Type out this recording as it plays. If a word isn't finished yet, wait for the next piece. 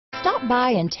Stop by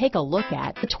and take a look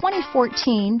at the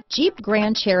 2014 Jeep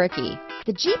Grand Cherokee.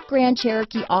 The Jeep Grand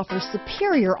Cherokee offers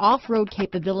superior off-road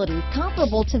capability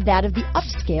comparable to that of the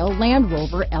upscale Land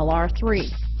Rover LR3.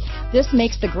 This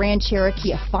makes the Grand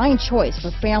Cherokee a fine choice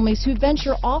for families who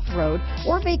venture off-road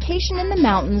or vacation in the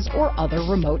mountains or other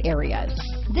remote areas.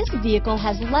 This vehicle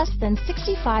has less than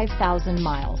 65,000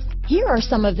 miles. Here are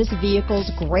some of this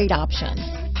vehicle's great options: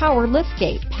 power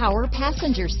liftgate, power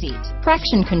passenger seat,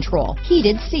 traction control,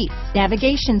 heated seats,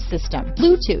 navigation system,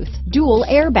 Bluetooth, dual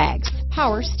airbags,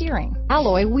 power steering,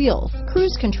 alloy wheels,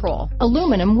 cruise control,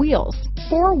 aluminum wheels,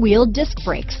 four-wheel disc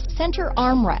brakes, center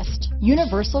armrest,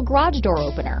 universal garage door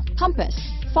opener, compass,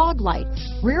 fog lights,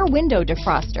 rear window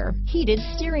defroster, heated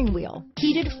steering wheel,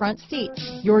 heated front seats.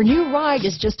 Your new ride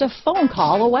is just a phone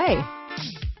call away.